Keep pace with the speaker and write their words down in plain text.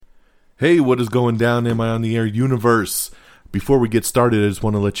Hey, what is going down, Am I on the Air universe? Before we get started, I just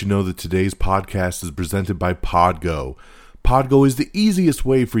want to let you know that today's podcast is presented by Podgo. Podgo is the easiest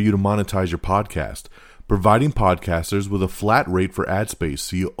way for you to monetize your podcast, providing podcasters with a flat rate for ad space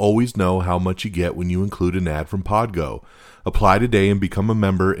so you always know how much you get when you include an ad from Podgo. Apply today and become a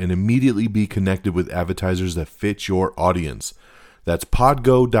member and immediately be connected with advertisers that fit your audience. That's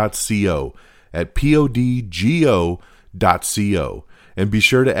podgo.co at podgo.co. And be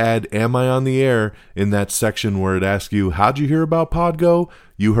sure to add Am I on the Air in that section where it asks you, how'd you hear about Podgo?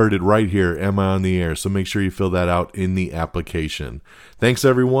 You heard it right here, Am I on the Air? So make sure you fill that out in the application. Thanks,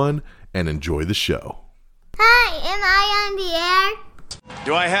 everyone, and enjoy the show. Hi, am I on the air?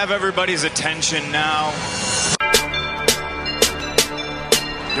 Do I have everybody's attention now?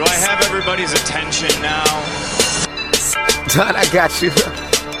 Do I have everybody's attention now? Don, I got you.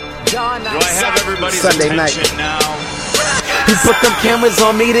 Do I have everybody's Sunday attention night. now? You put them cameras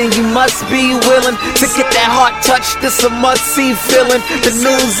on me, then you must be willing to get that heart touch. This a must-see feeling. The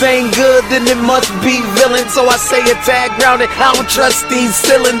news ain't good, then it must be villain. So I say a tag grounded, I don't trust these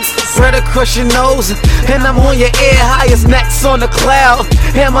ceilings. Spread across your nose, and I'm on your ear, highest necks on the cloud.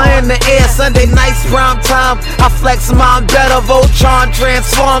 Am I in the air? Sunday nights, prime time. I flex my better, Voltron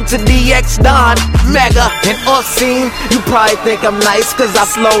transform to DX Don, Mega and Obscene. You probably think I'm nice, cause I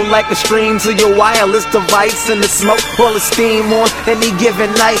flow like a stream to your wireless device, and the smoke full of steam on any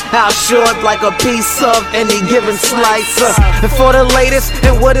given night. I'll short like a piece of any given slice. And for the latest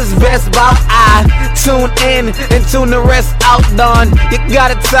and what is best about, I tune in and tune the rest out. Don, you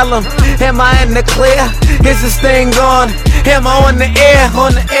gotta tell them, am I in the clear? Is this thing on? Am I on the air?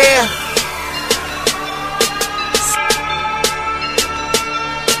 On the air?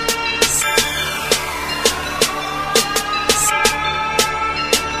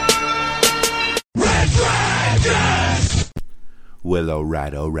 Well,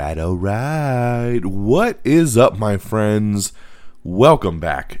 alright. What is up, my friends? Welcome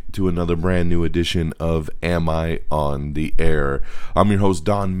back to another brand new edition of Am I on the Air? I'm your host,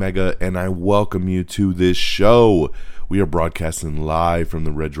 Don Mega, and I welcome you to this show. We are broadcasting live from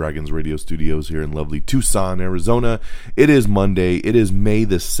the Red Dragons radio studios here in lovely Tucson, Arizona. It is Monday. It is May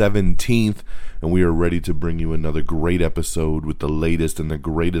the 17th, and we are ready to bring you another great episode with the latest and the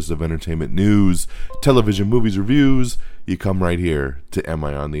greatest of entertainment news, television, movies, reviews. You come right here to Am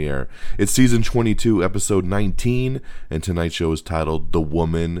I on the Air? It's season 22, episode 19, and tonight's show is titled The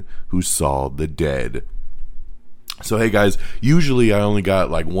Woman Who Saw the Dead. So hey guys, usually I only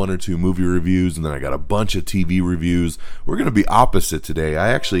got like one or two movie reviews, and then I got a bunch of TV reviews. We're going to be opposite today. I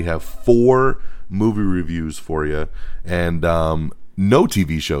actually have 4 movie reviews for you, and no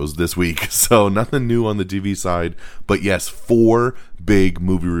TV shows this week, so nothing new on the TV side, but yes, 4 big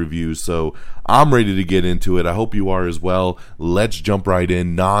movie reviews. So I'm ready to get into it. I hope you are as well. Let's jump right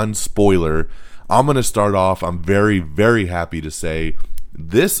in, non-spoiler. I'm going to start off. I'm very, very happy to say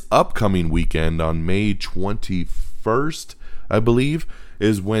this upcoming weekend on May 21st, I believe,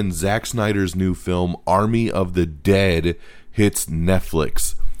 is when Zack Snyder's new film Army of the Dead hits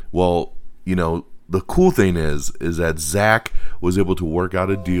Netflix. Well, you know, the cool thing is that Zack was able to work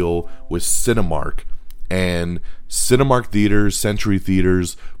out a deal with Cinemark, and Cinemark Theaters, Century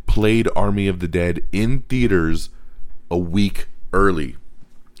Theaters, played Army of the Dead in theaters a week early.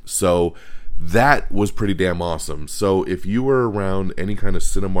 So that was pretty damn awesome. So if you were around any kind of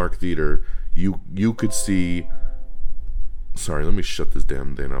Cinemark theater, you could see... Sorry, let me shut this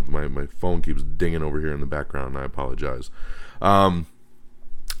damn thing up. My phone keeps dinging over here in the background. I apologize.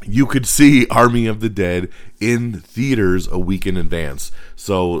 You could see Army of the Dead in theaters a week in advance.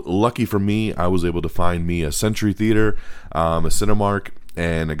 So lucky for me, I was able to find me a Century Theater, a Cinemark,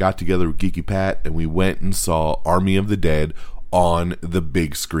 and I got together with Geeky Pat, and we went and saw Army of the Dead on the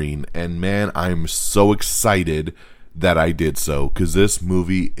big screen. And man, I'm so excited that I did so, because this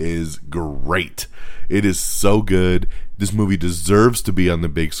movie is great. It is so good. This movie deserves to be on the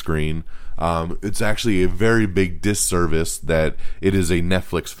big screen. It's actually a very big disservice that it is a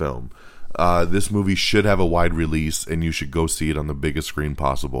Netflix film. This movie should have a wide release, and you should go see it on the biggest screen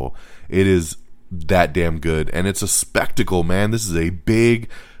possible. It is that damn good, and it's a spectacle, man. This is a big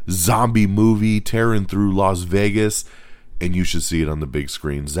zombie movie tearing through Las Vegas, and you should see it on the big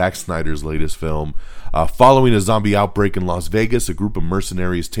screen. Zack Snyder's latest film. Following a zombie outbreak in Las Vegas, a group of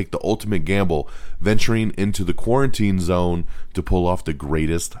mercenaries take the ultimate gamble, venturing into the quarantine zone to pull off the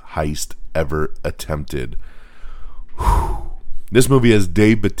greatest heist ever attempted. Whew. This movie has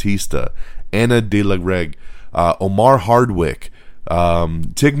Dave Bautista, Anna de la Reg, Omar Hardwick,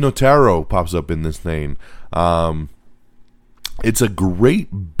 Tig Notaro pops up in this thing. It's a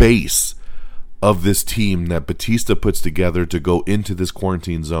great base of this team that Batista puts together to go into this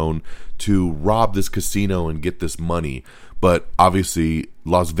quarantine zone to rob this casino and get this money. But obviously,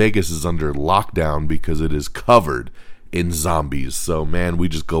 Las Vegas is under lockdown because it is covered in zombies. So, man, we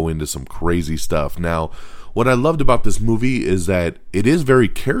just go into some crazy stuff. Now, what I loved about this movie is that it is very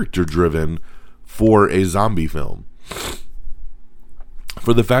character-driven for a zombie film.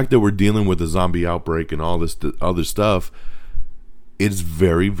 For the fact that we're dealing with a zombie outbreak and all this other stuff, it's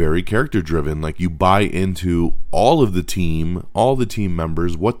very, very character-driven. Like, you buy into all the team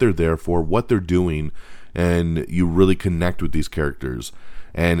members, what they're there for, what they're doing, and you really connect with these characters.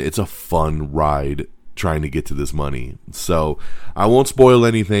 And it's a fun ride trying to get to this money. So, I won't spoil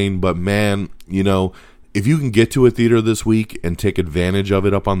anything, but man, if you can get to a theater this week and take advantage of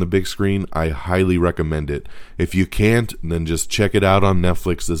it up on the big screen, I highly recommend it. If you can't, then just check it out on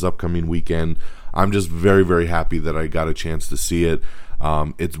Netflix this upcoming weekend. I'm just very, very happy that I got a chance to see it.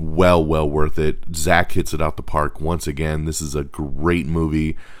 It's well worth it. Zach hits it out the park once again. This is a great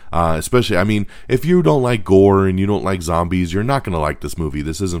movie. Especially, if you don't like gore and you don't like zombies, you're not going to like this movie.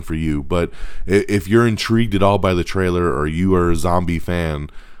 This isn't for you. But if you're intrigued at all by the trailer or you are a zombie fan,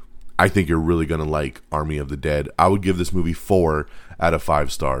 I think you're really going to like Army of the Dead. I would give this movie 4 out of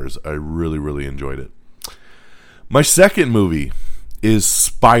 5 stars. I really, really enjoyed it. My second movie is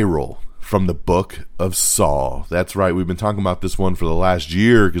Spiral from the Book of Saw. That's right. We've been talking about this one for the last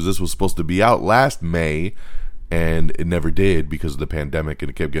year because this was supposed to be out last May, and it never did because of the pandemic, and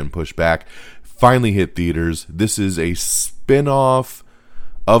it kept getting pushed back. Finally hit theaters. This is a spin-off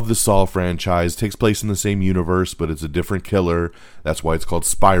of the Saw franchise. Takes place in the same universe, but it's a different killer. That's why it's called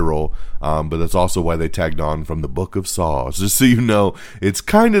Spiral. But that's also why they tagged on from the Book of Saw. Just so you know, it's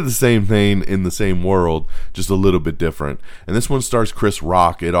kind of the same thing in the same world, just a little bit different. And this one stars Chris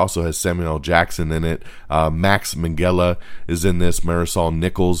Rock. It also has Samuel L. Jackson in it. Max Minghella is in this. Marisol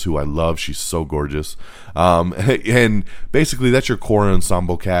Nichols, who I love. She's so gorgeous. And basically that's your core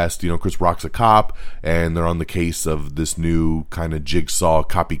ensemble cast. Chris Rock's a cop, and they're on the case of this new kind of jigsaw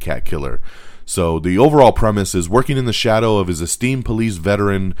copycat killer. So the overall premise is working in the shadow of his esteemed police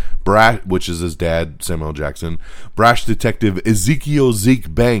veteran, which is his dad, Samuel Jackson, brash detective Ezekiel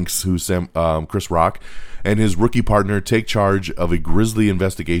Zeke Banks, who's Chris Rock, and his rookie partner take charge of a grisly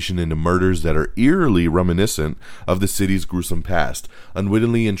investigation into murders that are eerily reminiscent of the city's gruesome past.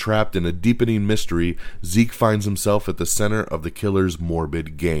 Unwittingly entrapped in a deepening mystery, Zeke finds himself at the center of the killer's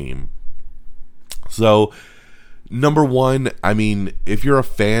morbid game. So, number one, if you're a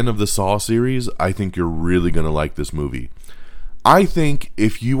fan of the Saw series, I think you're really going to like this movie. I think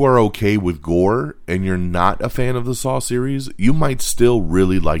if you are okay with gore and you're not a fan of the Saw series, you might still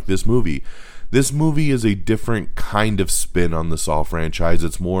really like this movie. This movie is a different kind of spin on the Saw franchise.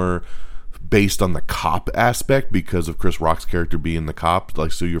 It's more based on the cop aspect because of Chris Rock's character being the cop.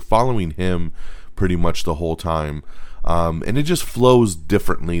 So you're following him pretty much the whole time. And it just flows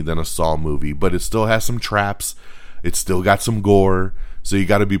differently than a Saw movie, but it still has some traps. It's still got some gore, so you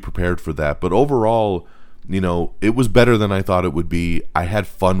got to be prepared for that. But overall, it was better than I thought it would be. I had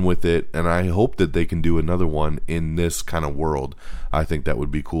fun with it, and I hope that they can do another one in this kind of world. I think that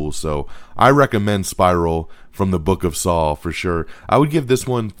would be cool. So I recommend Spiral from the Book of Saw for sure. I would give this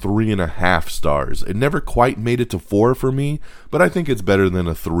one 3.5 stars. It never quite made it to 4 for me, but I think it's better than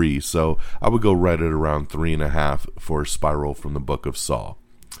a 3. So I would go right at around 3.5 for Spiral from the Book of Saw.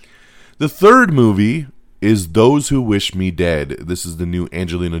 The third movie is Those Who Wish Me Dead. This is the new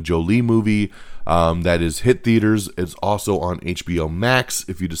Angelina Jolie movie that is hit theaters. It's also on HBO Max.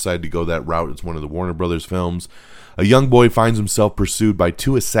 If you decide to go that route, it's one of the Warner Brothers films. A young boy finds himself pursued by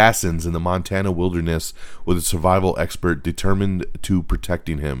 2 assassins in the Montana wilderness with a survival expert determined to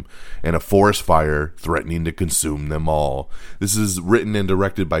protecting him, and a forest fire threatening to consume them all. This is written and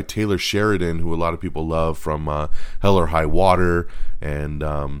directed by Taylor Sheridan, who a lot of people love from Hell or High Water, and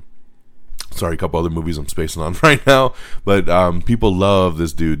a couple other movies I'm spacing on right now, but people love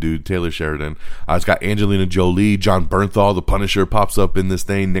this dude, Taylor Sheridan. It's got Angelina Jolie, John Bernthal, the Punisher pops up in this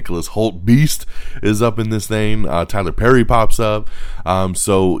thing, Nicholas Hoult, Beast, is up in this thing, Tyler Perry pops up,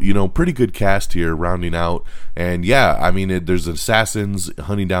 so, pretty good cast here, rounding out, and yeah, there's assassins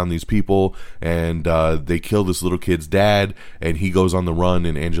hunting down these people, and they kill this little kid's dad, and he goes on the run,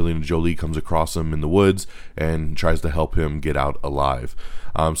 and Angelina Jolie comes across him in the woods, and tries to help him get out alive.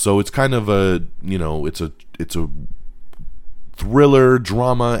 So it's kind of it's a thriller,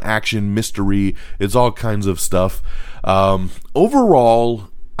 drama, action, mystery. It's all kinds of stuff. Overall,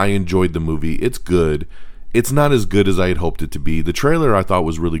 I enjoyed the movie. It's good. It's not as good as I had hoped it to be. The trailer I thought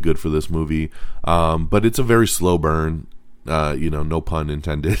was really good for this movie, but it's a very slow burn. No pun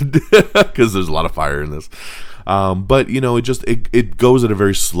intended, because there's a lot of fire in this. But, it goes at a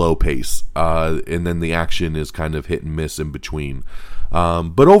very slow pace. And then the action is kind of hit and miss in between.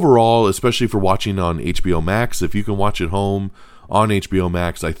 But overall, especially for watching on HBO Max, if you can watch at home on HBO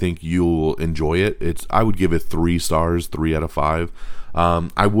Max, I think you'll enjoy it. I would give it 3 stars, 3 out of 5.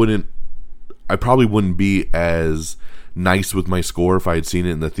 I probably wouldn't be as nice with my score if I had seen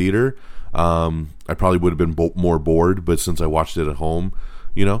it in the theater. I probably would have been more bored, but since I watched it at home,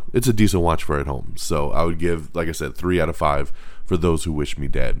 it's a decent watch for at home. So I would give, like I said, 3 out of 5 for Those Who Wish Me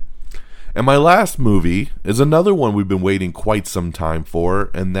Dead. And my last movie is another one we've been waiting quite some time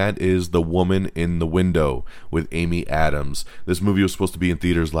for, and that is The Woman in the Window with Amy Adams. This movie was supposed to be in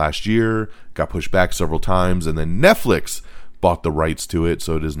theaters last year, got pushed back several times, and then Netflix bought the rights to it,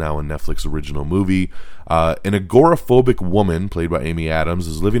 so it is now a Netflix original movie. An agoraphobic woman, played by Amy Adams,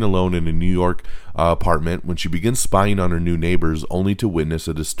 is living alone in a New York apartment when she begins spying on her new neighbors, only to witness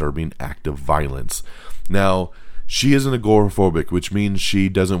a disturbing act of violence. Now, she is an agoraphobic, which means she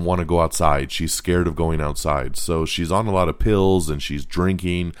doesn't want to go outside. She's scared of going outside. So she's on a lot of pills and she's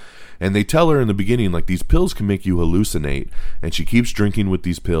drinking. And they tell her in the beginning, like, these pills can make you hallucinate. And she keeps drinking with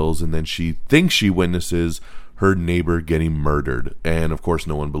these pills, and then she thinks she witnesses her neighbor getting murdered. And of course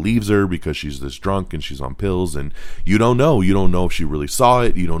no one believes her because she's this drunk and she's on pills, and you don't know if she really saw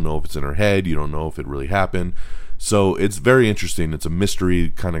it, you don't know if it's in her head, you don't know if it really happened. So it's very interesting. It's a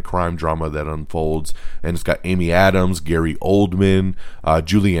mystery kind of crime drama that unfolds, and it's got Amy Adams, Gary Oldman,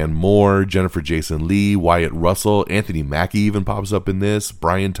 Julianne Moore, Jennifer Jason Leigh, Wyatt Russell, Anthony Mackie even pops up in this,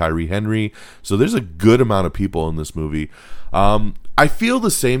 Brian Tyree Henry. So there's a good amount of people in this movie. I feel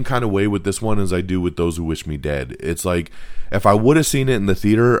the same kind of way with this one as I do with Those Who Wish Me Dead. It's like, if I would have seen it in the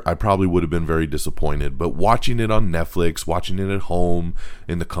theater, I probably would have been very disappointed. But watching it on Netflix, watching it at home,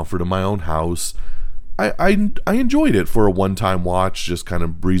 in the comfort of my own house, I enjoyed it for a one-time watch, just kind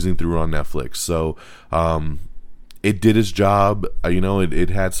of breezing through on Netflix. So it did its job. It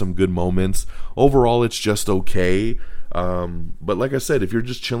had some good moments. Overall, it's just okay. But like I said, if you're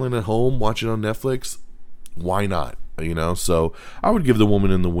just chilling at home, watching on Netflix, why not? So I would give The Woman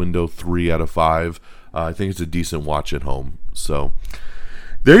in the Window 3 out of 5. I think it's a decent watch at home. So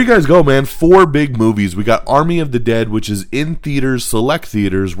there you guys go, man. 4 big movies. We got Army of the Dead, which is in theaters, select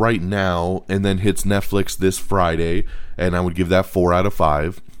theaters right now, and then hits Netflix this Friday, and I would give that 4 out of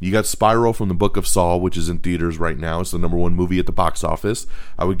 5. You got Spiral from the Book of Saw, which is in theaters right now. It's the #1 movie at the box office.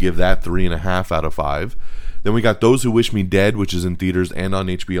 I would give that 3.5 out of 5. Then we got Those Who Wish Me Dead, which is in theaters and on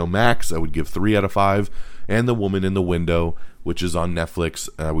HBO Max. I would give 3 out of 5. And The Woman in the Window, which is on Netflix.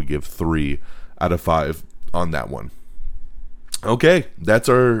 I would give 3 out of 5 on that one. Okay, that's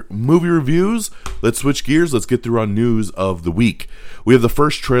our movie reviews. Let's switch gears. Let's get through our news of the week. We have the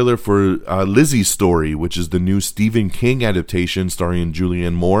first trailer for Lizzie's Story, which is the new Stephen King adaptation starring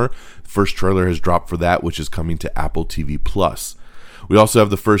Julianne Moore. First trailer has dropped for that, which is coming to Apple TV+. We also have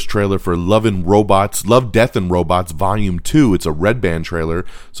the first trailer for Love, Death, and Robots Volume 2. It's a Red Band trailer,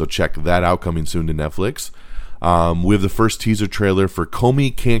 so check that out, coming soon to Netflix. We have the first teaser trailer for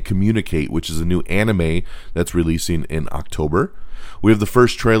Comey Can't Communicate, which is a new anime that's releasing in October. We have the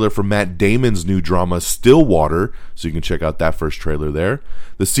first trailer for Matt Damon's new drama Stillwater, so you can check out that first trailer there.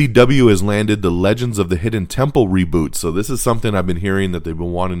 The CW has landed the Legends of the Hidden Temple reboot, so this is something I've been hearing that they've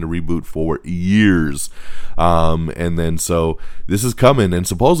been wanting to reboot for years. So this is coming, and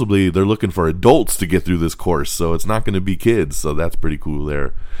supposedly they're looking for adults to get through this course, so it's not going to be kids, so that's pretty cool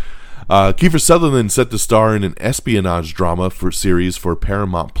there. Kiefer Sutherland set to star in an espionage drama series for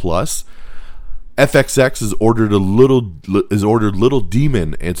Paramount Plus. FXX has ordered Little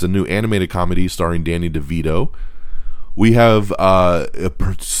Demon. It's a new animated comedy starring Danny DeVito. We have a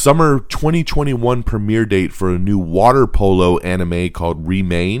summer 2021 premiere date for a new water polo anime called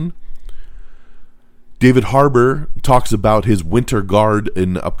Remain. David Harbour talks about his Winter Guard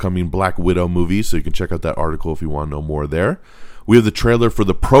in the upcoming Black Widow movie, so you can check out that article if you want to know more there. We have the trailer for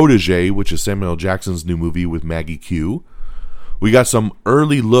The Protege, which is Samuel L. Jackson's new movie with Maggie Q. We got some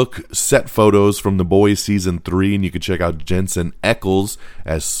early look set photos from The Boys Season 3, and you can check out Jensen Ackles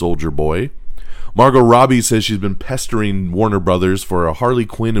as Soldier Boy. Margot Robbie says she's been pestering Warner Brothers for a Harley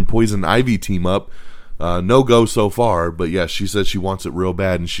Quinn and Poison Ivy team-up. No go so far, but yes, she says she wants it real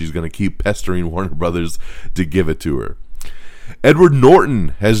bad, and she's going to keep pestering Warner Brothers to give it to her. Edward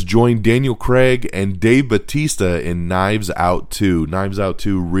Norton has joined Daniel Craig and Dave Bautista in Knives Out 2. Knives Out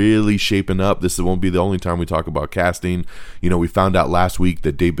 2 really shaping up. This won't be the only time we talk about casting. We found out last week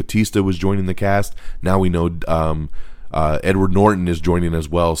that Dave Bautista was joining the cast. Now we know Edward Norton is joining as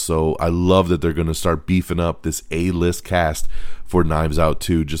well, so I love that they're going to start beefing up this A-list cast for Knives Out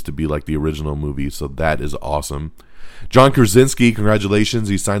 2 just to be like the original movie, so that is awesome. John Krasinski, congratulations.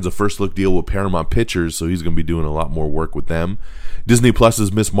 He signs a first-look deal with Paramount Pictures, so he's going to be doing a lot more work with them. Disney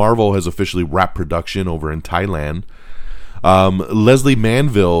Plus's Ms. Marvel has officially wrapped production over in Thailand. Leslie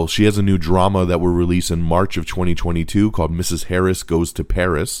Manville, she has a new drama that will release in March of 2022 called Mrs. Harris Goes to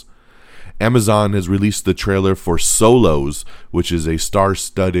Paris. Amazon has released the trailer for Solos, which is a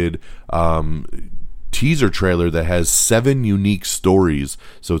star-studded teaser trailer that has 7 unique stories.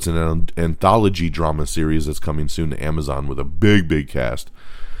 So it's an anthology drama series that's coming soon to Amazon with a big cast.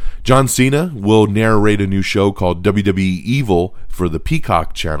 John Cena will narrate a new show called WWE Evil for the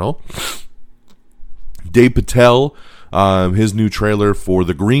Peacock channel. Dave Patel, his new trailer for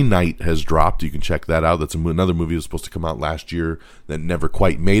The Green Knight has dropped. You can check that out. That's another movie that was supposed to come out last year that never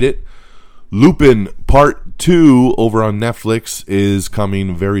quite made it. Lupin Part 2 over on Netflix is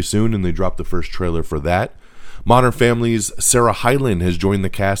coming very soon, and they dropped the first trailer for that. Modern Family's Sarah Hyland has joined the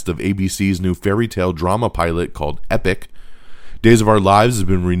cast of ABC's new fairy tale drama pilot called Epic. Days of Our Lives has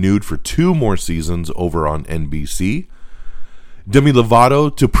been renewed for 2 more seasons over on NBC. Demi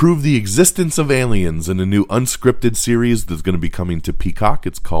Lovato to prove the existence of aliens in a new unscripted series that's going to be coming to Peacock.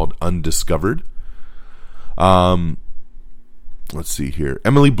 It's called Undiscovered. Let's see here.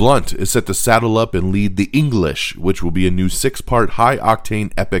 Emily Blunt is set to saddle up and lead The English, which will be a new 6-part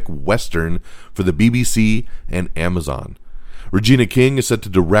high-octane epic western for the BBC and Amazon. Regina King is set to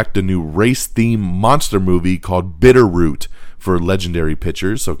direct a new race-themed monster movie called Bitterroot for Legendary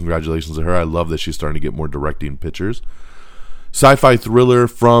Pictures, so congratulations to her. I love that she's starting to get more directing pictures. Sci-fi thriller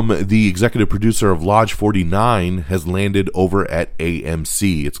from the executive producer of Lodge 49 has landed over at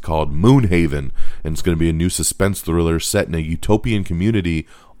AMC. It's called Moonhaven, and it's going to be a new suspense thriller set in a utopian community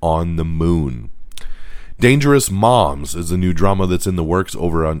on the moon. Dangerous Moms is a new drama that's in the works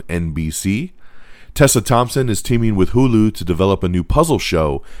over on NBC. Tessa Thompson is teaming with Hulu to develop a new puzzle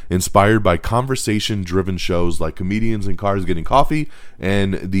show inspired by conversation-driven shows like Comedians in Cars Getting Coffee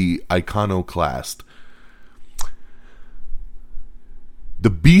and The Iconoclast. The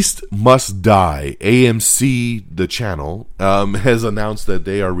Beast Must Die. AMC, the channel, has announced that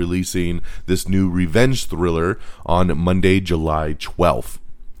they are releasing this new revenge thriller on Monday, July 12th.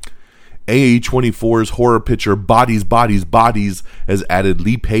 A24's horror picture Bodies, Bodies, Bodies has added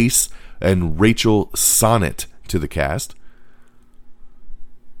Lee Pace and Rachel Sonnett to the cast.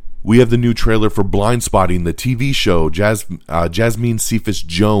 We have the new trailer for Blindspotting, the TV show. Jasmine Cephas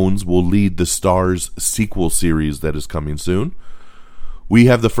Jones will lead the Starz sequel series that is coming soon. We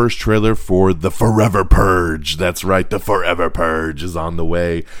have the first trailer for The Forever Purge. That's right, The Forever Purge is on the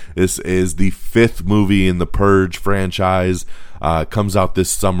way. This is the 5th movie in the Purge franchise. Comes out this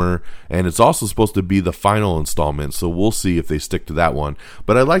summer, and it's also supposed to be the final installment, so we'll see if they stick to that one.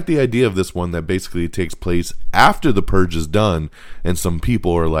 But I like the idea of this one that basically takes place after the Purge is done, and some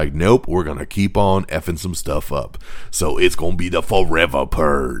people are like, nope, we're going to keep on effing some stuff up. So it's going to be The Forever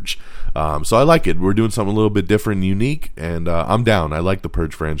Purge. So I like it. We're doing something a little bit different and unique, and I'm down. I like the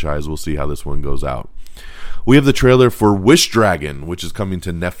Purge franchise. We'll see how this one goes out. We have the trailer for Wish Dragon, which is coming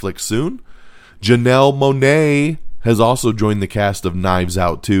to Netflix soon. Janelle Monáe has also joined the cast of Knives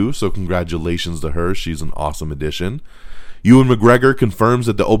Out 2, so congratulations to her. She's an awesome addition. Ewan McGregor confirms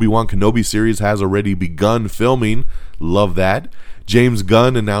that the Obi-Wan Kenobi series has already begun filming. Love that. James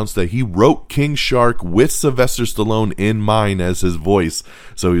Gunn announced that he wrote King Shark with Sylvester Stallone in mind as his voice,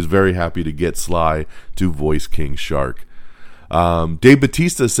 so he's very happy to get Sly to voice King Shark. Dave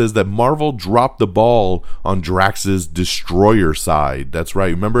Bautista says that Marvel dropped the ball on Drax's Destroyer side. That's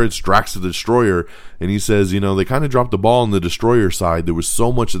right. Remember, it's Drax the Destroyer, and he says, they kind of dropped the ball on the Destroyer side. There was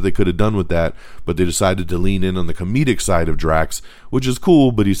so much that they could have done with that, but they decided to lean in on the comedic side of Drax, which is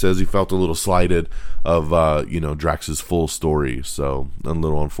cool, but he says he felt a little slighted of, Drax's full story, so a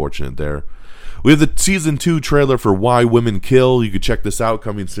little unfortunate there. We have the Season 2 trailer for Why Women Kill. You can check this out,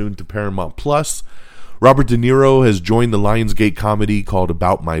 coming soon to Paramount+. Robert De Niro has joined the Lionsgate comedy called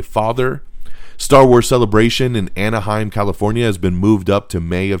About My Father. Star Wars Celebration in Anaheim, California has been moved up to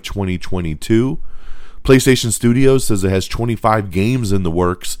May of 2022. PlayStation Studios says it has 25 games in the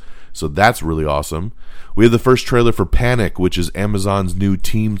works, so that's really awesome. We have the first trailer for Panic, which is Amazon's new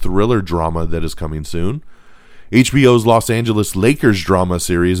teen thriller drama that is coming soon. HBO's Los Angeles Lakers drama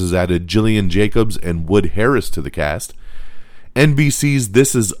series has added Gillian Jacobs and Wood Harris to the cast. NBC's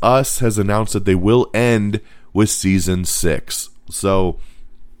This Is Us has announced that they will end with Season 6. So,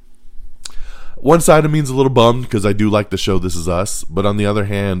 one side of me is a little bummed because I do like the show This Is Us, but on the other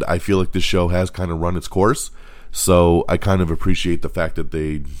hand, I feel like this show has kind of run its course. So I kind of appreciate the fact that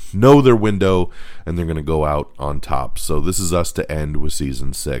they know their window and they're going to go out on top. So this is us to end with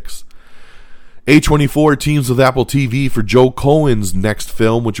season 6. A24 teams with Apple TV for Joe Coen's next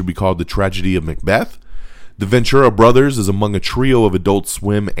film, which will be called The Tragedy of Macbeth. The Ventura Brothers is among a trio of Adult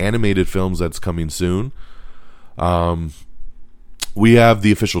Swim animated films that's coming soon. We have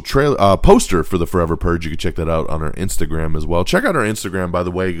the official trailer poster for The Forever Purge. You can check that out on our Instagram as well. Check out our Instagram, by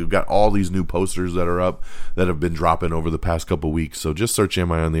the way. We've got all these new posters that are up that have been dropping over the past couple weeks. So just search Am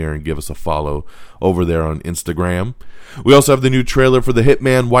I On The Air and give us a follow over there on Instagram. We also have the new trailer for The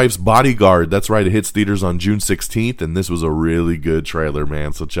Hitman Wife's Bodyguard. That's right, it hits theaters on June 16th, and this was a really good trailer,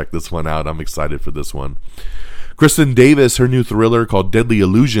 man. So check this one out. I'm excited for this one. Kristen Davis, her new thriller called Deadly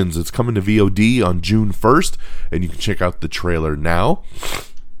Illusions. It's coming to VOD on June 1st, and you can check out the trailer now.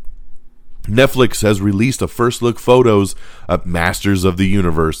 Netflix has released a first look photos of Masters of the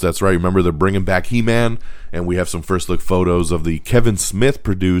Universe. That's right. Remember, they're bringing back He-Man, and we have some first look photos of the Kevin Smith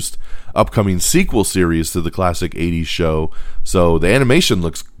produced upcoming sequel series to the classic 80s show. So the animation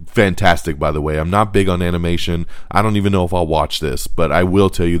looks fantastic, by the way. I'm not big on animation. I don't even know if I'll watch this, but I will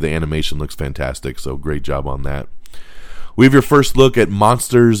tell you the animation looks fantastic. So great job on that. We have your first look at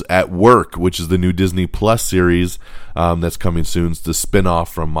Monsters at Work, which is the new Disney Plus series that's coming soon. It's the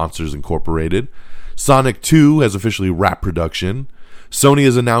spin-off from Monsters Incorporated. Sonic 2 has officially wrapped production. Sony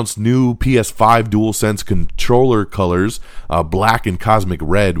has announced new PS5 DualSense controller colors, black and cosmic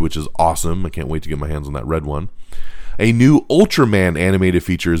red, which is awesome. I can't wait to get my hands on that red one. A new Ultraman animated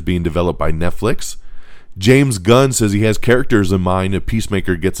feature is being developed by Netflix. James Gunn says he has characters in mind if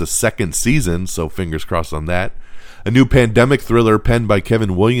Peacemaker gets a second season, so fingers crossed on that. A new pandemic thriller penned by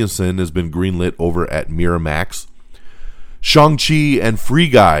Kevin Williamson has been greenlit over at Miramax. Shang-Chi and Free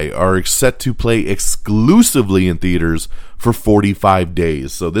Guy are set to play exclusively in theaters for 45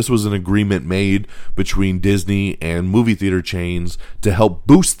 days. So this was an agreement made between Disney and movie theater chains to help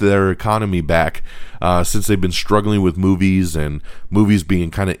boost their economy back since they've been struggling with movies and movies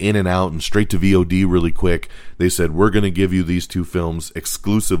being kind of in and out and straight to VOD really quick. They said, we're going to give you these two films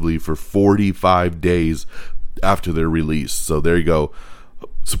exclusively for 45 days after their release. So there you go.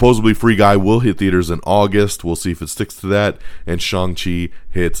 Supposedly Free Guy will hit theaters in August. We'll see if it sticks to that. And Shang-Chi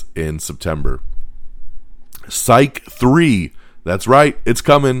hits in September. Psych 3. That's right. It's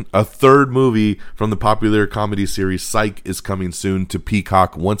coming. A third movie from the popular comedy series Psych is coming soon to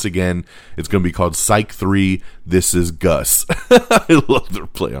Peacock. Once again, it's going to be called Psych 3. This is Gus. I love their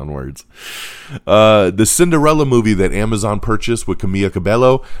play on words. The Cinderella movie that Amazon purchased with Camila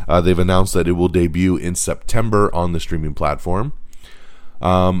Cabello, they've announced that it will debut in September on the streaming platform.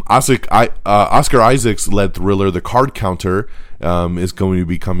 Oscar Isaac's led thriller The Card Counter is going to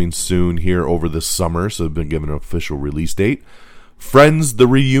be coming soon here over the summer, so they've been given an official release date. Friends, The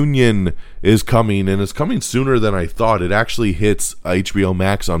Reunion is coming, and it's coming sooner than I thought. It actually hits HBO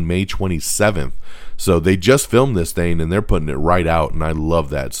Max on May 27th. So they just filmed this thing, and they're putting it right out, and I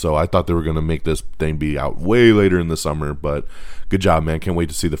love that. So I thought they were going to make this thing be out way later in the summer, but good job, man. Can't wait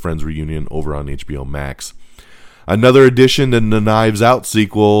to see the Friends Reunion over on HBO Max. Another addition to the Knives Out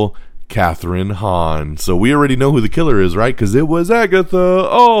sequel, Catherine Hahn. So we already know who the killer is, right? Because it was Agatha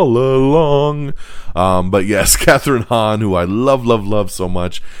all along. But yes, Catherine Hahn, who I love so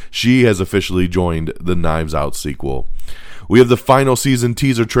much, she has officially joined the Knives Out sequel. We have the final season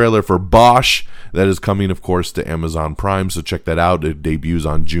teaser trailer for Bosch. That is coming, of course, to Amazon Prime, so check that out. It debuts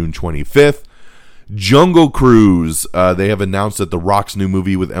on June 25th. Jungle Cruise. They have announced that The Rock's new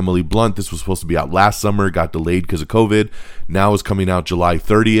movie with Emily Blunt, this was supposed to be out last summer, got delayed because of COVID. Now is coming out July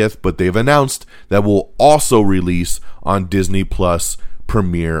 30th, but they've announced that will also release on Disney Plus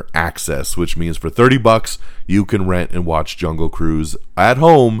Premier Access, which means for $30 you can rent and watch Jungle Cruise at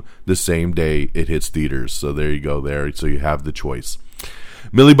home the same day it hits theaters. So there you go there. So you have the choice.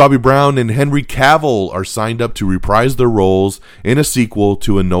 Millie Bobby Brown and Henry Cavill are signed up to reprise their roles in a sequel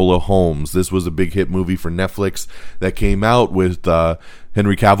to Enola Holmes. This was a big hit movie for Netflix that came out with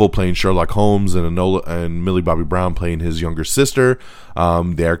Henry Cavill playing Sherlock Holmes and Millie Bobby Brown playing his younger sister.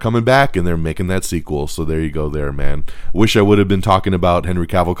 They're coming back and they're making that sequel. So there you go there, man. Wish I would have been talking about Henry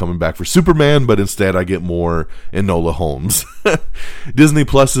Cavill coming back for Superman, but instead I get more Enola Holmes. Disney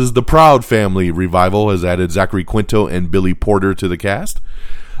Plus's The Proud Family revival has added Zachary Quinto and Billy Porter to the cast.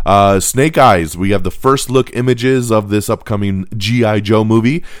 Snake Eyes, we have the first look images of this upcoming G.I. Joe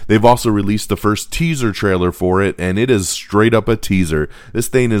movie. They've also released the first teaser trailer for it, and it is straight up a teaser. This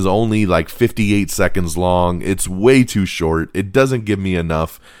thing is only like 58 seconds long. It's way too short. It doesn't give me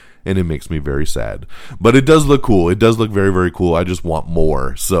enough, and it makes me very sad. But it does look cool. It does look very, very cool. I just want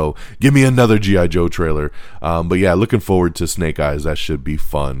more. So give me another G.I. Joe trailer. But yeah, looking forward to Snake Eyes. That should be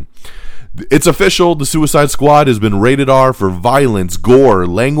fun. It's official. The Suicide Squad has been rated R for violence, gore,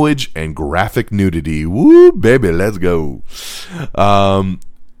 language, and graphic nudity. Woo, baby, let's go.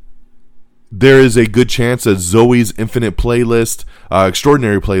 There is a good chance that Zoe's Infinite Playlist,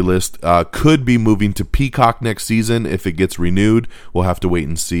 Extraordinary Playlist, could be moving to Peacock next season if it gets renewed. We'll have to wait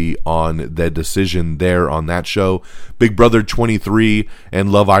and see on the decision there on that show. Big Brother 23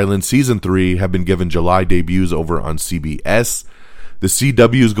 and Love Island Season 3 have been given July debuts over on CBS. The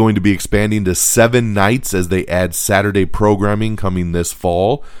CW is going to be expanding to 7 nights as they add Saturday programming coming this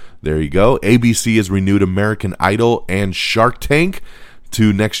fall. There you go. ABC has renewed American Idol and Shark Tank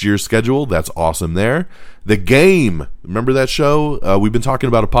to next year's schedule. That's awesome there. The Game. Remember that show? We've been talking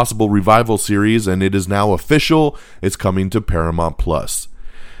about a possible revival series, and it is now official. It's coming to Paramount+.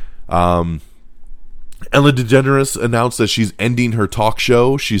 Ellen DeGeneres announced that she's ending her talk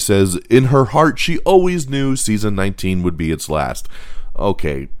show. She says, in her heart, she always knew season 19 would be its last.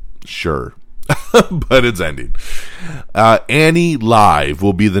 Okay, sure. But it's ending. Annie Live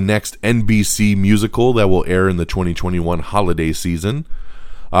will be the next NBC musical that will air in the 2021 holiday season.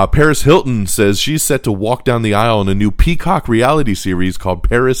 Paris Hilton says she's set to walk down the aisle in a new Peacock reality series called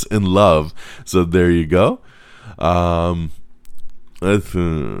Paris in Love. So there you go.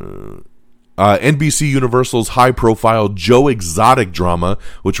 NBC Universal's high-profile Joe Exotic drama,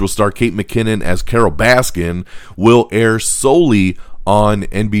 which will star Kate McKinnon as Carol Baskin, will air solely on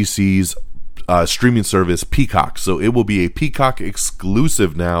NBC's streaming service Peacock. So it will be a Peacock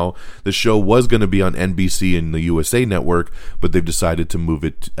exclusive now. The show was going to be on NBC and the USA Network, but they've decided to move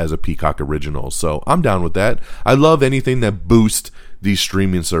it as a Peacock original. So I'm down with that. I love anything that boosts these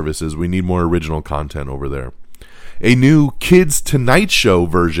streaming services. We need more original content over there. A new Kids Tonight Show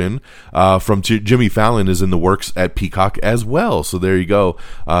version from Jimmy Fallon is in the works at Peacock as well. So there you go.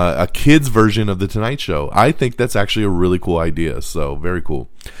 A kids version of The Tonight Show. I think that's actually a really cool idea. So very cool.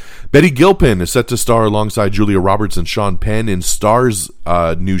 Betty Gilpin is set to star alongside Julia Roberts and Sean Penn in Star's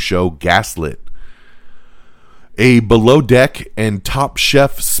new show, Gaslit. A Below Deck and Top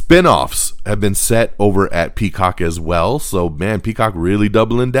Chef spinoffs have been set over at Peacock as well. So, man, Peacock really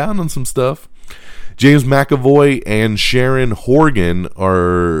doubling down on some stuff. James McAvoy and Sharon Horgan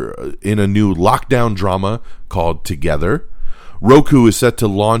are in a new lockdown drama called Together. Roku is set to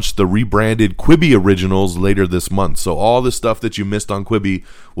launch the rebranded Quibi Originals later this month. So all the stuff that you missed on Quibi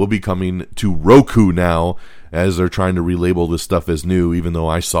will be coming to Roku now, as they're trying to relabel this stuff as new, even though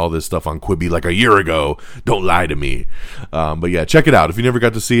I saw this stuff on Quibi like a year ago. Don't lie to me. But yeah, check it out. If you never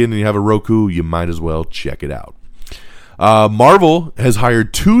got to see it and you have a Roku, you might as well check it out. Marvel has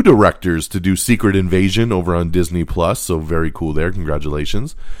hired 2 directors to do Secret Invasion over on Disney+, so very cool there.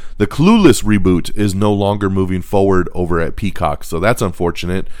 Congratulations. The Clueless reboot is no longer moving forward over at Peacock, so that's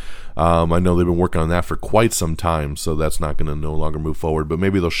unfortunate. I know they've been working on that for quite some time, so that's not going to no longer move forward, but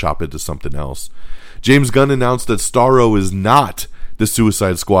maybe they'll shop it to something else. James Gunn announced that Starro is not the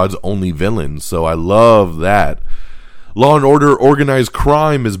Suicide Squad's only villain, so I love that. Law & Order Organized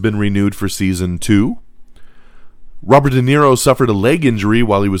Crime has been renewed for Season 2. Robert De Niro suffered a leg injury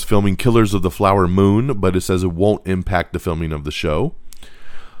while he was filming Killers of the Flower Moon, but it says it won't impact the filming of the show.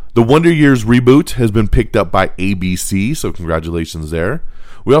 The Wonder Years reboot has been picked up by ABC, so congratulations there.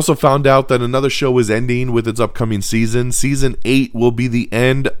 We also found out that another show is ending with its upcoming season. Season 8 will be the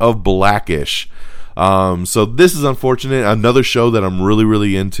end of Blackish. So this is unfortunate. Another show that I'm really,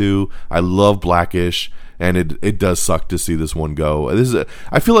 really into. I love Blackish. And it does suck to see this one go.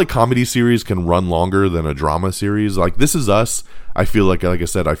 I feel like comedy series can run longer than a drama series. Like This Is Us, I feel like I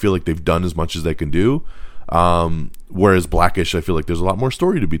said, I feel like they've done as much as they can do. Whereas Blackish, I feel like there's a lot more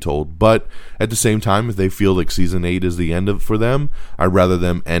story to be told. But at the same time, if they feel like season 8 is the end for them, I'd rather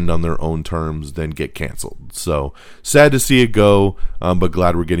them end on their own terms than get canceled. So sad to see it go, but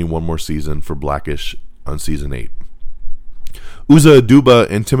glad we're getting one more season for Blackish on season 8. Uza Aduba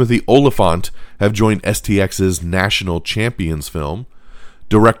and Timothy Oliphant have joined STX's National Champions film.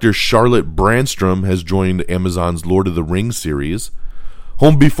 Director Charlotte Brandstrom has joined Amazon's Lord of the Rings series.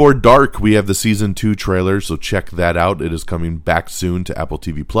 Home Before Dark, we have the Season 2 trailer, so check that out. It is coming back soon to Apple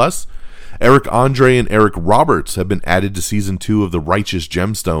TV+. Eric Andre and Eric Roberts have been added to Season 2 of The Righteous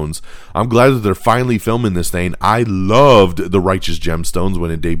Gemstones. I'm glad that they're finally filming this thing. I loved The Righteous Gemstones when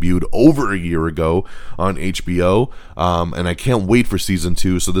it debuted over a year ago on HBO, and I can't wait for Season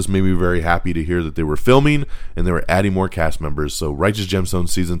 2, so this made me very happy to hear that they were filming and they were adding more cast members. So Righteous Gemstones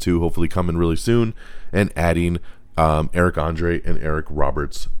Season 2 hopefully coming really soon, and adding Eric Andre and Eric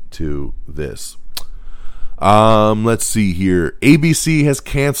Roberts to this. Let's see here. ABC has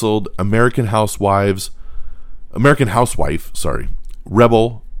canceled American Housewife,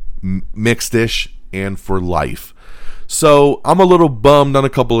 Rebel, Mixed-ish, and For Life. So I'm a little bummed on a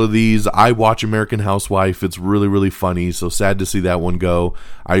couple of these. I watch American Housewife. It's really, really funny. So sad to see that one go.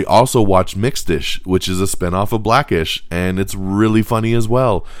 I also watch Mixed-ish, which is a spinoff of Blackish, and it's really funny as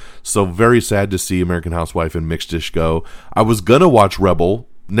well. So very sad to see American Housewife and Mixed-ish go. I was going to watch Rebel,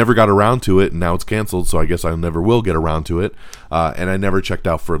 never got around to it, and now it's canceled, so I guess I never will get around to it. And I never checked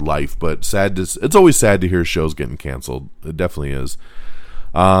out For Life, but it's always sad to hear shows getting canceled. It definitely is.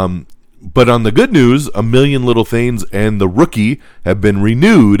 But on the good news, A Million Little Things and The Rookie have been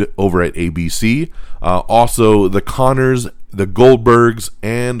renewed over at ABC. Also, The Conners, The Goldbergs,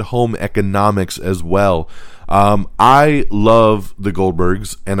 and Home Economics as well. I love The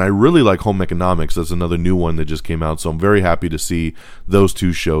Goldbergs, and I really like Home Economics. That's another new one that just came out, so I'm very happy to see those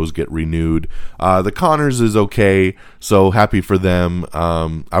two shows get renewed. The Conners is okay, so happy for them.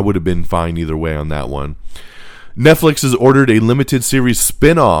 I would have been fine either way on that one. Netflix has ordered a limited series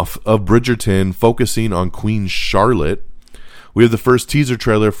spin-off of Bridgerton focusing on Queen Charlotte. We have the first teaser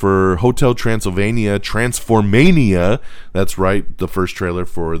trailer for Hotel Transylvania Transformania. That's right, the first trailer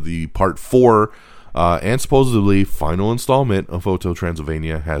for the part 4 and supposedly final installment of Hotel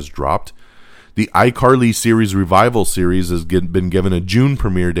Transylvania has dropped. The iCarly series revival series has been given a June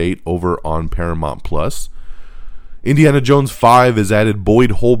premiere date over on Paramount+. Indiana Jones 5 has added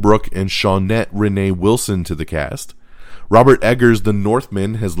Boyd Holbrook and Shawnette Renee Wilson to the cast. Robert Eggers' The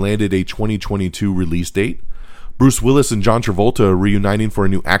Northman has landed a 2022 release date. Bruce Willis and John Travolta are reuniting for a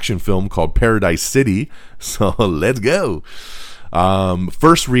new action film called Paradise City. So let's go.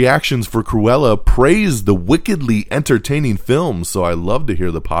 First reactions for Cruella praise the wickedly entertaining film. So I love to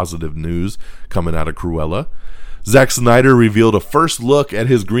hear the positive news coming out of Cruella. Zack Snyder revealed a first look at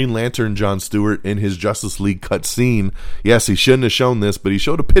his Green Lantern Jon Stewart in his Justice League cut scene. Yes, he shouldn't have shown this, but he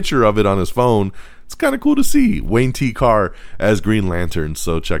showed a picture of it on his phone. It's kind of cool to see Wayne T. Carr as Green Lantern,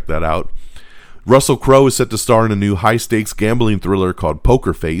 so check that out. Russell Crowe is set to star in a new high-stakes gambling thriller called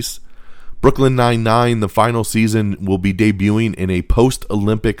Poker Face. Brooklyn Nine-Nine, the final season, will be debuting in a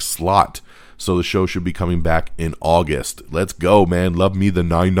post-Olympic slot, so the show should be coming back in August. Let's go, man. Love me the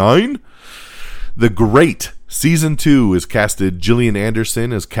Nine-Nine. The Great Season 2 is casted Gillian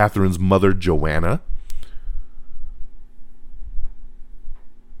Anderson as Catherine's mother, Joanna.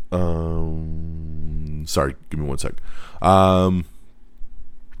 Sorry, give me one sec. And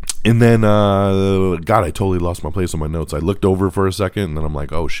then, God, I totally lost my place on my notes. I looked over for a second, and then I'm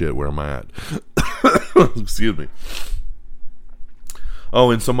like, oh, shit, where am I at? Excuse me.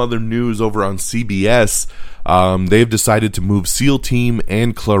 Oh, and some other news over on CBS. They've decided to move SEAL Team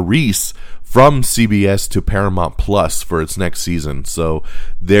and Clarice from CBS to Paramount Plus for its next season. So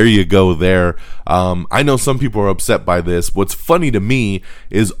there you go there. I know some people are upset by this. What's funny to me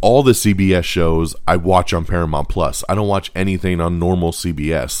is all the CBS shows I watch on Paramount Plus. I don't watch anything on normal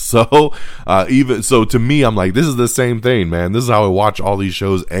CBS. So even so, to me, I'm like, this is the same thing, man. This is how I watch all these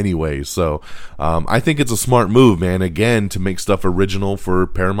shows anyway. So I think it's a smart move, man. Again, to make stuff original for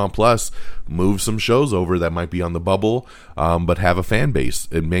Paramount Plus, move some shows over that might be on the bubble, but have a fan base.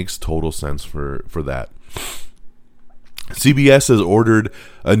 It makes total sense for that. CBS has ordered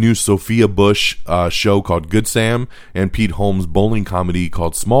a new Sophia Bush show called Good Sam and Pete Holmes' bowling comedy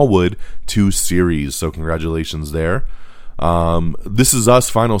called Smallwood 2 series. So congratulations there. This Is Us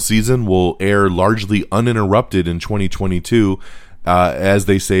final season will air largely uninterrupted in 2022. As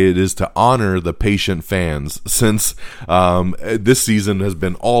they say, it is to honor the patient fans, since this season has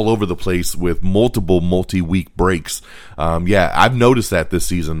been all over the place with multiple multi-week breaks. Yeah, I've noticed that this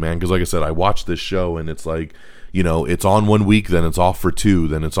season, man, because like I said, I watched this show and it's like, you know, it's on 1 week, then it's off for 2,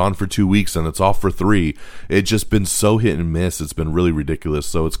 then it's on for 2 weeks, and it's off for 3. It's just been so hit and miss. It's been really ridiculous.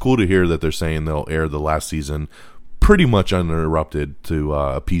 So it's cool to hear that they're saying they'll air the last season pretty much uninterrupted to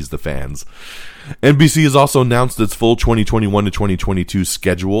appease the fans. NBC has also announced its full 2021 to 2022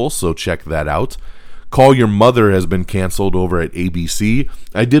 schedule, so check that out. Call Your Mother has been canceled over at ABC.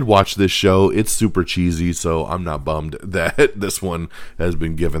 I did watch this show. It's super cheesy, so I'm not bummed that this one has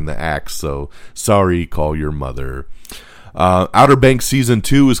been given the axe. So sorry, Call Your Mother. Outer Banks Season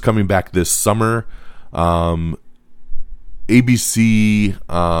 2 is coming back this summer. ABC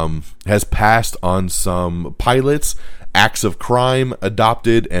has passed on some pilots, Acts of Crime,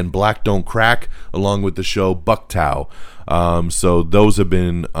 Adopted, and Black Don't Crack, along with the show Bucktown. So those have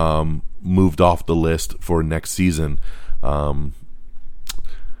been moved off the list for next season.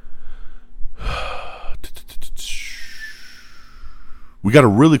 We got a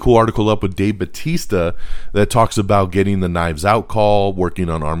really cool article up with Dave Bautista that talks about getting the Knives Out call, working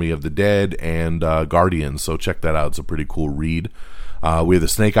on Army of the Dead, and Guardians. So check that out. It's a pretty cool read. We have the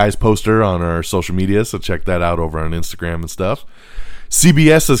Snake Eyes poster on our social media, so check that out over on Instagram and stuff.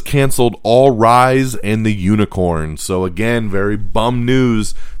 CBS has canceled All Rise and The Unicorn. So again, very bum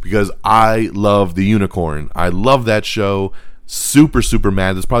news because I love The Unicorn. I love that show. Super, super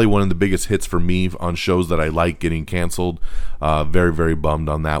mad. It's probably one of the biggest hits for me on shows that I like getting canceled. Very, very bummed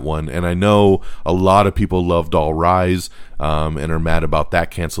on that one. And I know a lot of people loved All Rise and are mad about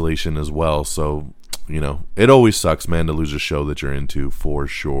that cancellation as well. So, you know, it always sucks, man, to lose a show that you're into for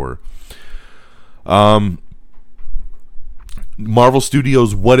sure. Marvel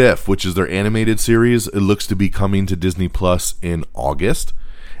Studios' What If, which is their animated series, it looks to be coming to Disney Plus in August.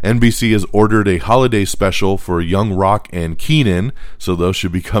 NBC has ordered a holiday special for Young Rock and Keenan, so those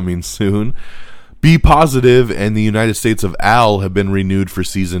should be coming soon. Be Positive and the United States of Al have been renewed for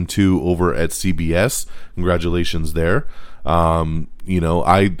season 2 over at CBS. Congratulations there. You know,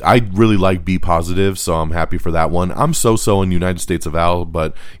 I really like Be Positive, so I'm happy for that one. I'm so in United States of Al,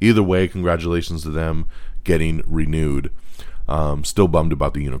 but either way, congratulations to them getting renewed. Still bummed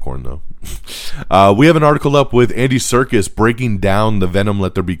about The Unicorn, though. We have an article up with Andy Serkis breaking down the Venom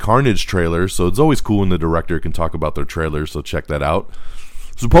Let There Be Carnage trailer, so it's always cool when the director can talk about their trailers, so check that out.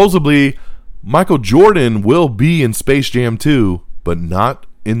 Supposedly, Michael Jordan will be in Space Jam 2, but not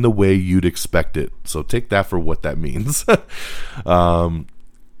in the way you'd expect it. So take that for what that means.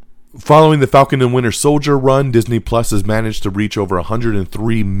 Following the Falcon and Winter Soldier run, Disney Plus has managed to reach over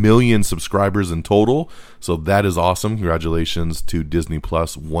 103 million subscribers in total. So that is awesome. Congratulations to Disney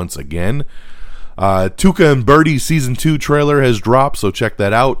Plus once again. Tuca and Birdie Season 2 trailer has dropped, so check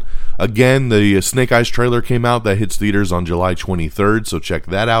that out. Again, the Snake Eyes trailer came out. That hits theaters on July 23rd, so check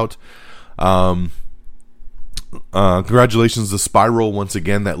that out. Congratulations to Spiral once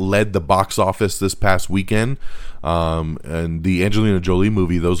again, that led the box office this past weekend. And the Angelina Jolie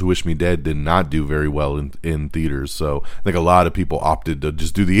movie, Those Who Wish Me Dead, did not do very well in theaters. So I think a lot of people opted to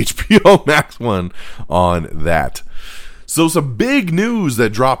just do the HBO Max one on that. So some big news that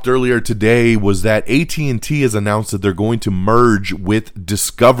dropped earlier today was that AT&T has announced that they're going to merge with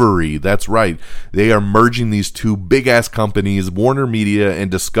Discovery. That's right. They are merging these two big-ass companies, Warner Media and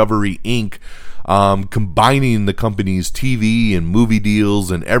Discovery Inc., combining the company's TV and movie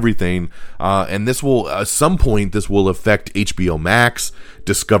deals and everything. And this will, at some point, this will affect HBO Max,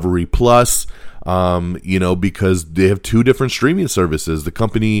 Discovery Plus, because they have two different streaming services. The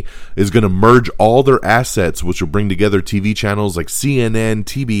company is going to merge all their assets, which will bring together TV channels like CNN,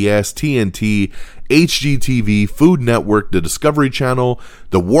 TBS, TNT, HGTV, Food Network, the Discovery Channel,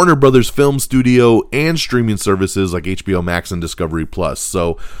 the Warner Brothers Film Studio, and streaming services like HBO Max and Discovery Plus.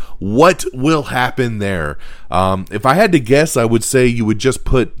 So what will happen there? If I had to guess, I would say you would just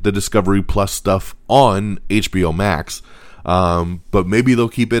put the Discovery Plus stuff on HBO Max. But maybe they'll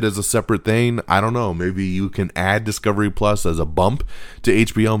keep it as a separate thing. I don't know. Maybe you can add Discovery Plus as a bump to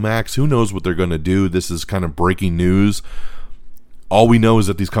HBO Max. Who knows what they're going to do? This is kind of breaking news. All we know is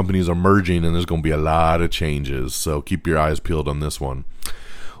that these companies are merging and there's going to be a lot of changes. So keep your eyes peeled on this one.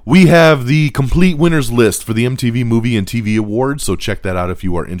 We have the complete winners list for the MTV Movie and TV Awards, so check that out if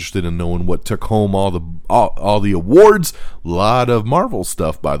you are interested in knowing what took home all the awards. A lot of Marvel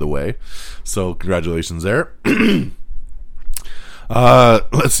stuff, by the way. So congratulations there.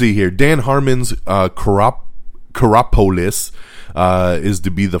 Let's see here. Dan Harmon's Carapolis is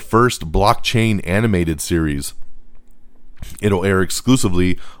to be the first blockchain animated series. It'll air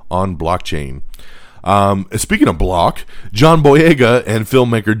exclusively on Blockchain. Speaking of Block, John Boyega and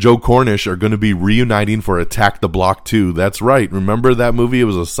filmmaker Joe Cornish are going to be reuniting for Attack the Block 2. That's right. Remember that movie? It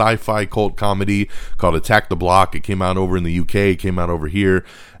was a sci-fi cult comedy called Attack the Block. It came out over in the UK. It came out over here.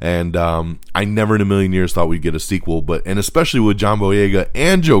 And I never in a million years thought we'd get a sequel, and especially with John Boyega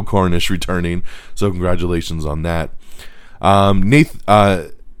and Joe Cornish returning. So congratulations on that.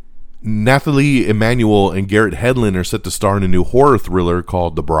 Nathalie Emmanuel and Garrett Hedlund are set to star in a new horror thriller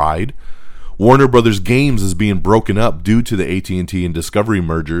called The Bride. Warner Brothers Games is being broken up due to the AT&T and Discovery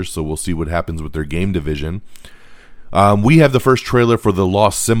merger, so we'll see what happens with their game division. We have the first trailer for The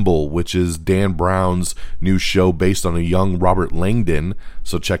Lost Symbol, which is Dan Brown's new show based on a young Robert Langdon,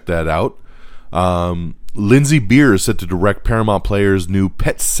 so check that out. Lindsay Beer is set to direct Paramount Players' new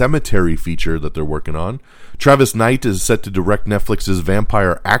Pet Sematary feature that they're working on. Travis Knight is set to direct Netflix's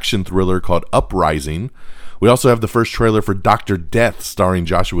vampire action thriller called Uprising. We also have the first trailer for Dr. Death starring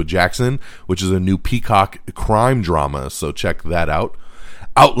Joshua Jackson, which is a new Peacock crime drama, so check that out.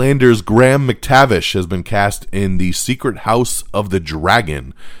 Outlander's Graham McTavish has been cast in The Secret House of the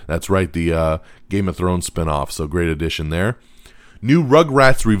Dragon. That's right, the Game of Thrones spinoff, so great addition there. New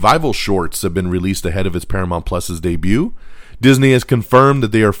Rugrats revival shorts have been released ahead of its Paramount Plus's debut. Disney has confirmed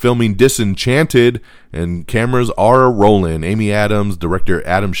that they are filming Disenchanted, and cameras are rolling. Amy Adams, director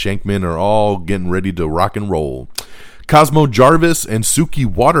Adam Shankman are all getting ready to rock and roll. Cosmo Jarvis and Suki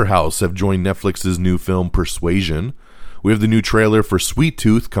Waterhouse have joined Netflix's new film Persuasion. We have the new trailer for Sweet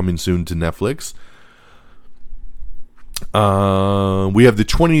Tooth coming soon to Netflix. We have the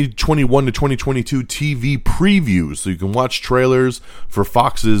 2021 to 2022 TV previews, so you can watch trailers for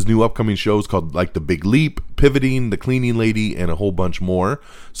Fox's new upcoming shows called like The Big Leap, Pivoting, The Cleaning Lady, and a whole bunch more.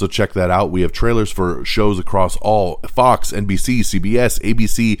 So check that out. We have trailers for shows across all Fox, NBC, CBS,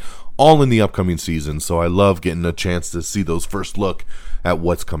 ABC, all in the upcoming season. So I love getting a chance to see those first look at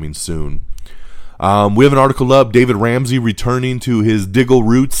what's coming soon. We have an article up, David Ramsey returning to his Diggle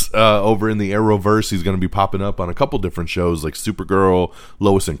roots over in the Arrowverse. He's going to be popping up on a couple different shows like Supergirl,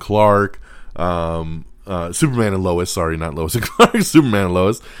 Lois and Clark, Superman and Lois, sorry, not Lois and Clark, Superman and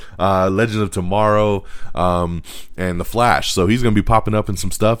Lois, Legend of Tomorrow, and The Flash. So he's going to be popping up in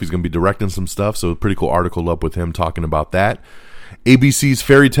some stuff. He's going to be directing some stuff. So a pretty cool article up with him talking about that. ABC's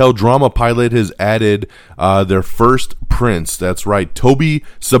fairy tale drama pilot has added their first prince. That's right, Toby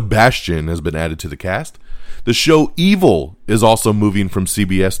Sebastian has been added to the cast. The show Evil is also moving from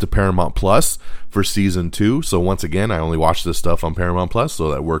CBS to Paramount Plus for season 2. So once again, I only watch this stuff on Paramount Plus, so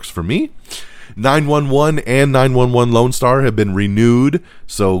that works for me. 911 and 911 Lone Star have been renewed,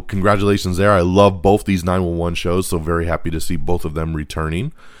 so congratulations there. I love both these 911 shows, so very happy to see both of them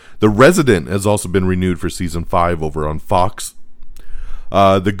returning. The Resident has also been renewed for season 5 over on Fox.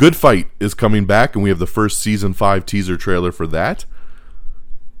 The Good Fight is coming back, and we have the first season 5 teaser trailer for that.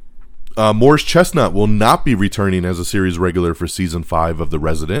 Morris Chestnut will not be returning as a series regular for season 5 of The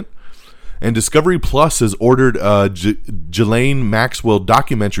Resident. And Discovery Plus has ordered a Ghislaine Maxwell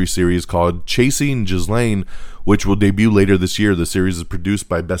documentary series called Chasing Ghislaine, which will debut later this year. The series is produced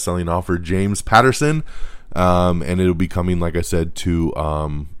by best-selling author James Patterson, and it'll be coming, like I said,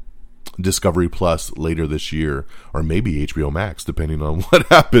 to Discovery Plus later this year, or maybe HBO Max, depending on what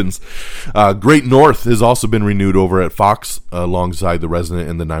happens. Great North has also been renewed over at Fox alongside The Resident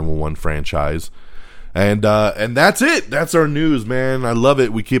and the 911 franchise. And that's it. That's our news, man. I love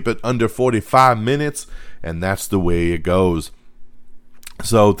it. We keep it under 45 minutes, and that's the way it goes.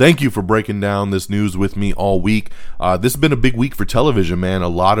 So thank you for breaking down this news with me all week. This has been a big week for television, man. A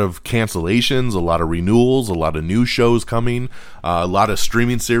lot of cancellations, a lot of renewals, a lot of new shows coming, a lot of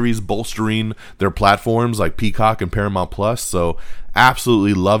streaming series bolstering their platforms like Peacock and Paramount Plus. So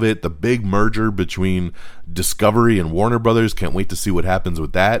absolutely love it. The big merger between Discovery and Warner Brothers. Can't wait to see what happens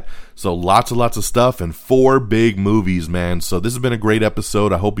with that. So lots and lots of stuff and 4 big movies, man. So this has been a great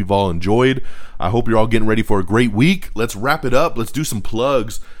episode. I hope you've all enjoyed. I hope you're all getting ready for a great week. Let's wrap it up. Let's do some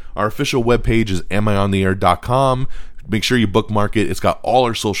plugs. Our official webpage is amiontheair.com. Make sure you bookmark it. It's got all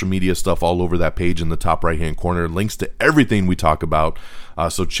our social media stuff all over that page in the top right-hand corner. Links to everything we talk about.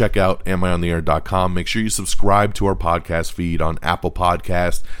 So check out amiontheair.com. Make sure you subscribe to our podcast feed on Apple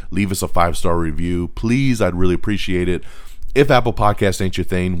Podcasts. Leave us a 5-star review. Please, I'd really appreciate it. If Apple Podcasts ain't your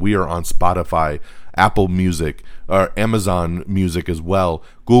thing, we are on Spotify, Apple Music, or Amazon Music as well,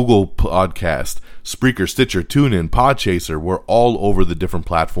 Google Podcast, Spreaker, Stitcher, TuneIn, Podchaser. We're all over the different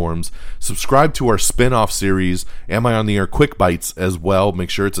platforms. Subscribe to our spin-off series, Am I on the Air Quick Bites, as well.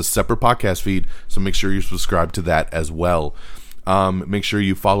 Make sure it's a separate podcast feed, so make sure you subscribe to that as well. Make sure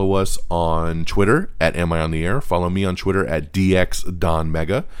you follow us on Twitter at Am I on the Air. Follow me on Twitter at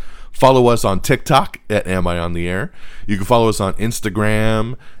DXDonMega. Follow us on TikTok at Am I on the Air. You can follow us on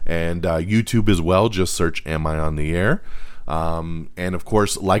Instagram and YouTube as well. Just search Am I on the Air. And of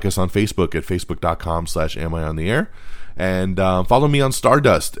course, like us on Facebook at facebook.com/Am I on the Air. And follow me on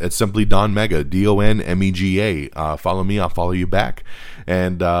Stardust at Simply Don Mega, DONMEGA. Follow me, I'll follow you back.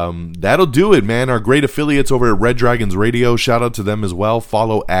 And that'll do it, man. Our great affiliates over at Red Dragons Radio, shout out to them as well.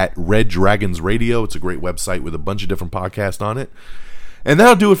 Follow at Red Dragons Radio. It's a great website with a bunch of different podcasts on it. And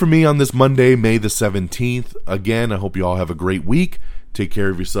that'll do it for me on this Monday, May the 17th. Again, I hope you all have a great week. Take care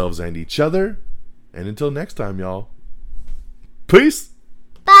of yourselves and each other. And until next time, y'all. Peace.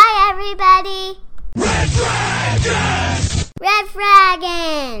 Bye, everybody. Red Dragons! Red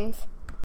Dragons!